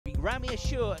Ramy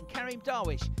Ashour and Karim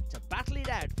Darwish to battle it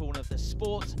out for one of the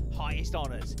sport's highest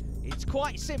honours. It's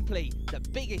quite simply the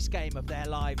biggest game of their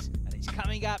lives, and it's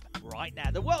coming up right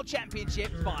now, the World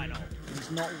Championship final. He's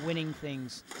not winning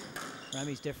things.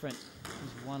 Ramy's different.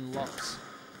 He's won lots.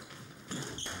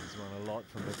 He's won a lot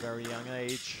from a very young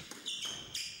age.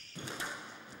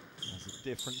 Has a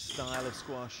different style of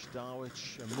squash.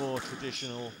 Darwish, a more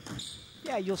traditional.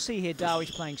 Yeah, you'll see here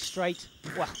Darwish playing straight.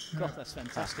 Wow, God, that's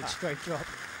fantastic. Straight drop.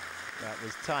 That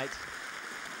was tight.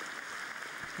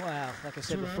 Wow, like I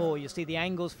said before, you'll see the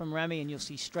angles from Ramy and you'll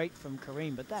see straight from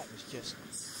Karim, but that was just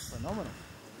phenomenal.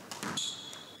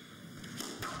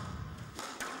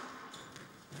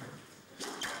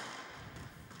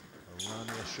 Ramy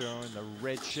Ashour in the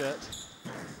red shirt.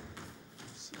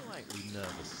 Slightly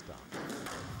nervous start.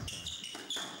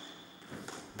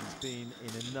 He's been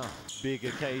in enough big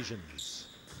occasions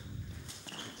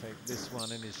to take this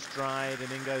one in his stride,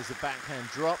 and in goes the backhand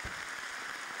drop.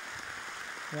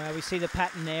 Well, we see the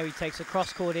pattern there. He takes a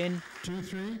cross-court in.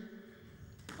 2-3.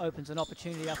 Opens an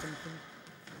opportunity up and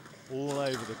All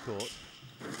over the court.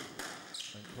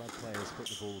 And club players put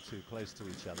the ball too close to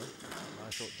each other.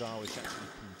 I thought Darwish actually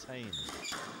contained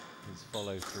his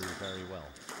follow-through very well.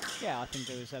 yeah, I think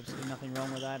there was absolutely nothing wrong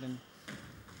with that, and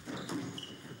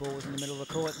the ball was in the middle of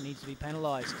the court and needs to be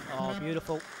penalised. Oh,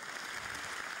 beautiful.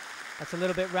 That's a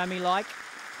little bit Ramy-like.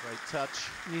 Great touch.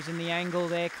 Using the angle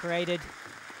there created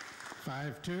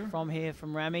 5-2. from here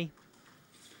from Ramy.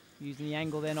 Using the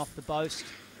angle then off the post.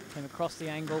 Came across the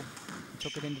angle,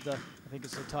 took it into the, I think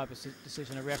it's the type of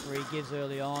decision a referee gives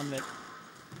early on, that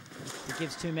if he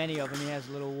gives too many of them, he has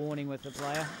a little warning with the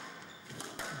player.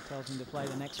 He tells him to play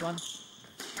the next one.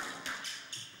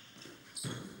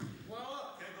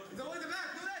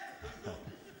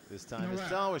 This time it's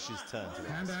Darwish's turn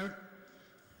to Hand ask. out.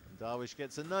 And Darwish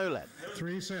gets a no-let.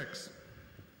 3-6.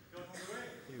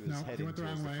 He was heading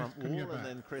towards the front wall, and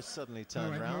then Chris suddenly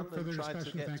turned around and tried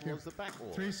to get towards the back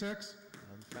wall. 3-6.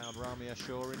 And found Ramy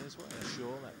Ashour in his way.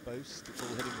 Ashour, that boast, the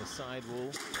ball hitting the side wall,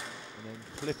 and then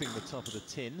clipping the top of the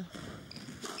tin,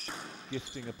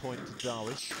 gifting a point to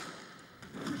Darwish.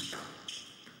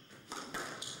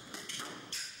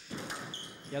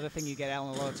 The other thing you get,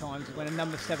 Alan, a lot of times is when a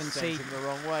number 7 seed, the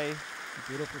wrong way.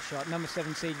 beautiful shot, number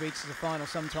 7 seed reaches the final,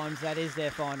 sometimes that is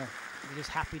their final. They're just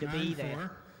happy to be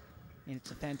there. And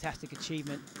it's a fantastic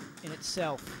achievement in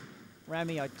itself.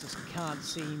 Ramy, I just can't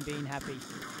see him being happy.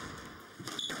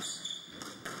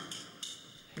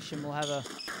 Hisham will have a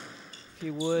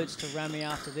few words to Ramy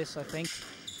after this, I think.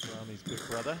 Ramy's big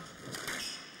brother.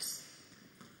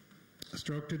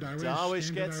 Stroke to Darwish.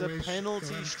 Darwish gets a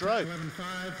penalty stroke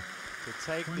to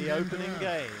take the opening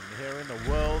game here in the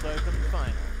World Open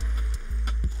final.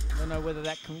 I don't know whether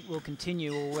that will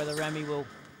continue or whether Ramy will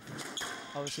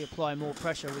obviously apply more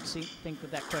pressure. I would think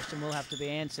that that question will have to be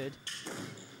answered.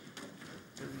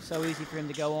 It would be so easy for him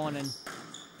to go on and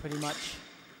pretty much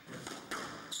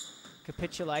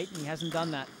capitulate, and he hasn't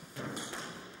done that.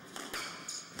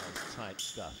 That's tight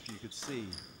stuff. You could see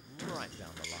right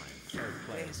down the line. Both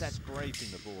players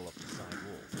scraping the ball off the side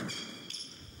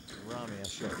wall. Ramy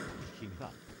Ashour picking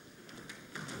up.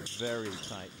 A very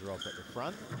tight drop at the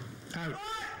front. Out.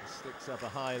 Sticks up a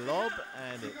high lob,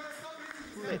 and it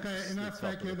flips. Okay, enough.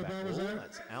 Thank you. The ball was out.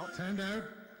 That's out. Hand out.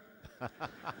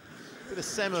 Bit of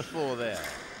semaphore there.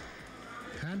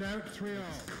 Hand out. 3-all.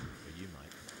 You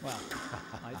might. Well,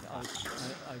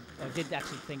 I did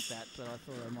actually think that, but I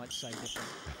thought I might say different.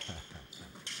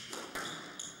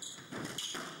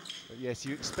 But yes,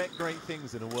 you expect great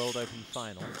things in a World Open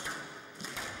final.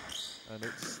 And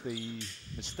it's the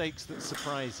mistakes that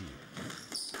surprise you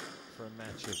for a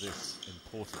match of this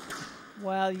importance.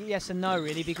 Well, yes and no,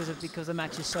 really, because the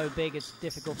match is so big, it's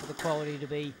difficult for the quality to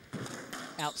be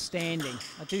outstanding.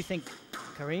 I do think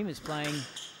Karim is playing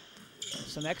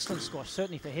some excellent squash,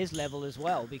 certainly for his level as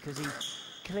well, because he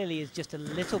clearly is just a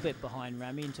little bit behind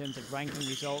Ramy in terms of ranking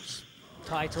results,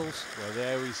 titles. Well,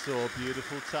 there we saw a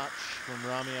beautiful touch from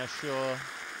Ramy Ashour.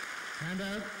 Hand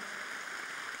out.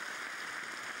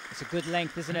 It's a good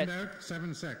length, isn't it? Hand out.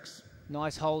 7-6.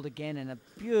 Nice hold again, and a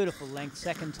beautiful length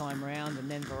second time round,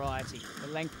 and then variety. The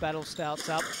length battle starts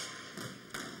up.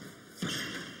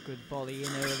 Good volley in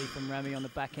early from Ramy on the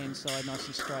backhand side,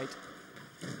 nicely straight.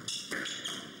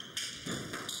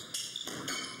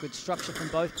 Good structure from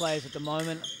both players at the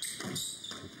moment.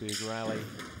 Good big rally.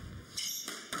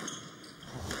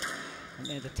 And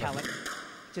there's the talent.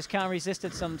 Just can't resist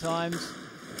it sometimes.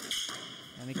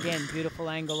 And again, beautiful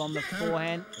angle on the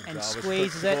forehand, and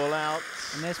squeezes it. Ball out.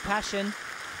 And there's passion.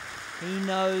 He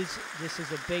knows this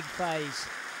is a big phase.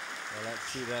 Well, let's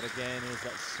see that again. Is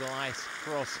that slice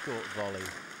cross-court volley.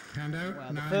 Hand out.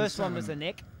 Well, the first one was a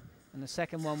nick. And the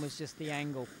second one was just the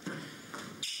angle.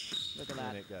 Look at that.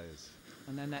 And it goes.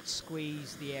 And then that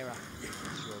squeeze, the error.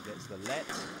 Ashour gets the let.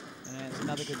 And it's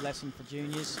another good lesson for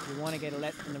juniors. If you want to get a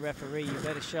let from the referee, you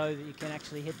better show that you can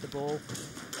actually hit the ball.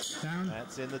 Down.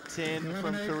 That's in the tin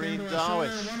from 11-8 Karim into Darwish.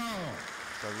 Ashour, 1-all.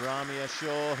 So Ramy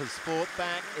Ashour has fought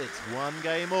back. It's 1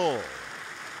 game all.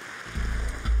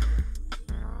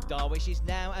 Darwish is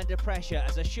now under pressure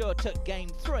as Ashour took game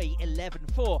 3,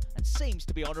 11-4, and seems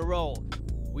to be on a roll.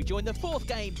 We join the 4th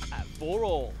game at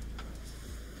 4-all.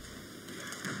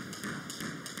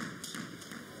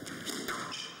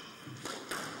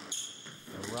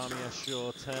 Ramy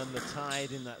Ashour turned the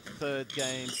tide in that 3rd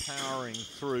game, powering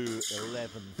through 11-4.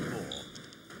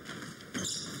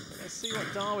 Let's see what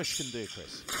Darwish can do,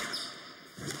 Chris.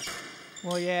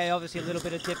 Well, yeah, obviously a little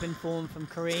bit of dip in form from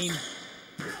Karim.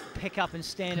 Pick up and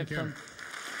stand it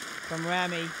from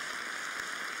Ramy.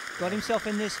 Got himself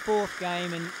in this 4th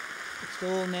game, and it's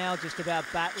all now just about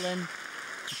battling.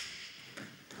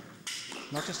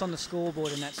 Not just on the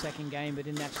scoreboard in that 2nd game, but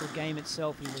in the actual game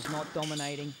itself, he was not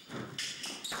dominating.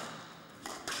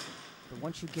 But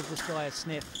once you give this guy a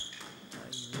sniff,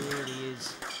 he really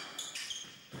is.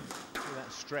 Look at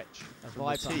that stretch from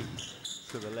Viper. the tee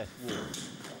to the left wall.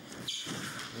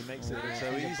 He makes it look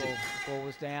so easy. The ball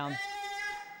was down.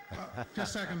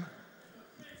 Just a second.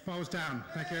 Ball was down.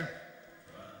 Thank you.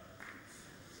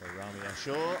 So Ramy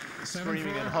Ashour 7-4.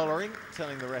 screaming and hollering,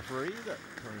 telling the referee that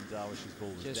Karim Darwish's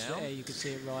ball was Just down. there, you could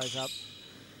see it rise up.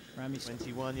 Ramy's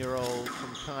 21-year-old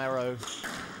from Cairo,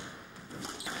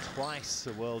 twice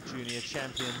a world junior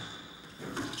champion,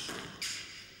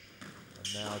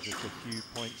 and now just a few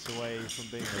points away from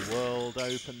being the World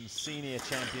Open senior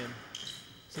champion.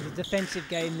 So the defensive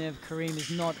game there of Karim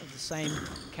is not of the same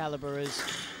caliber as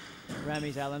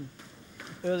Ramy's, Alan.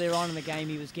 Earlier on in the game,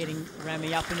 he was getting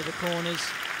Ramy up into the corners.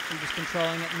 He was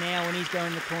controlling it. Now when he's going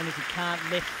in the corners, he can't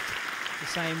lift the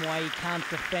same way. He can't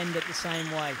defend it the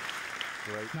same way.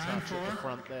 Great touch at the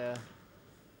front there.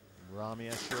 Ramy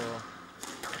Ashour.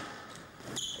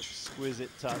 Exquisite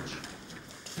touch.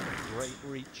 Great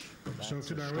reach. That's So a to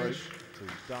stroke Darwish.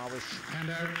 to Darwish. Hand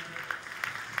out.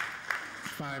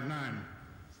 5-9.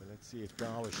 So let's see if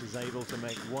Darwish is able to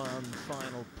make one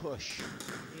final push.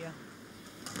 Yeah.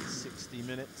 60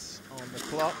 minutes on the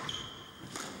clock.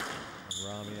 And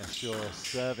Ramy Ashour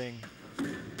serving for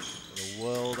the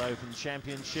World Open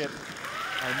Championship.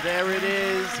 And there it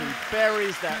is. He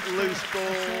buries that loose ball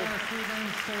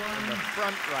in the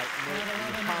front right mid.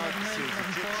 He hugs his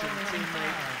Egyptian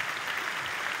teammate,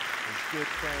 his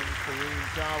good friend Karim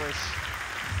Darwish.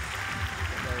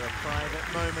 And they're a private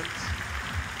moment.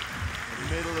 In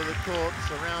the middle of the court,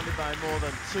 surrounded by more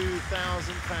than 2,000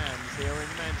 fans here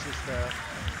in Manchester.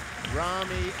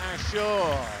 Ramy Ashour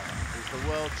is the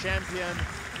world champion.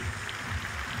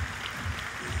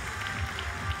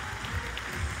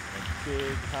 A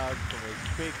big hug from his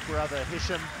big brother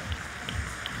Hisham.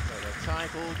 So the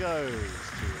title goes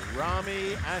to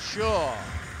Ramy Ashour.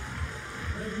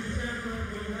 Ladies and gentlemen,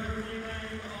 we have a new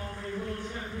name on the World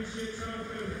Championship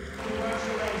Trophy.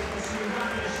 Congratulations to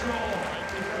Ramy Ashour,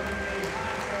 becoming the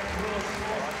High-Tech World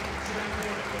Sport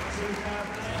Champion in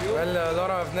 2008. Well,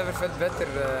 Laura, I've never felt better.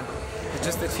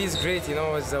 It feels great, you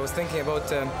know. I was thinking about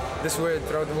this word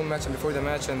throughout the whole match and before the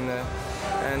match, and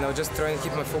I was just trying to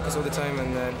keep my focus all the time.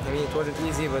 And I mean, it wasn't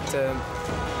easy, but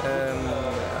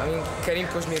I mean, Karim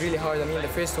pushed me really hard. I mean, the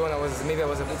first one, I was a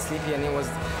bit sleepy, and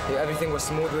everything was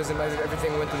smooth with him.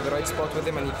 Everything went in the right spot with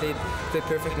him, and he played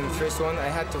perfect in the first one. I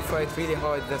had to fight really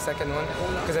hard the second one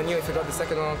because I knew if I got the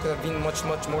second one, it could have been much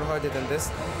more harder than this.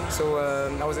 So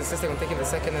I was insisting on taking the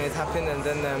second, and it happened.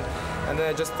 And then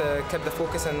I just kept the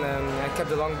focus, and I kept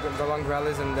the long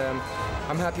rallies, and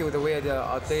I'm happy with the way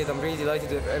I played. I'm really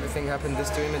delighted with everything happened this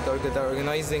tournament. The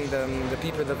organizing, the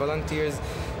people, the volunteers.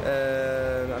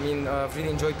 I mean, I've really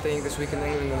enjoyed playing this week in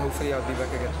England, and hopefully I'll be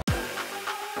back again.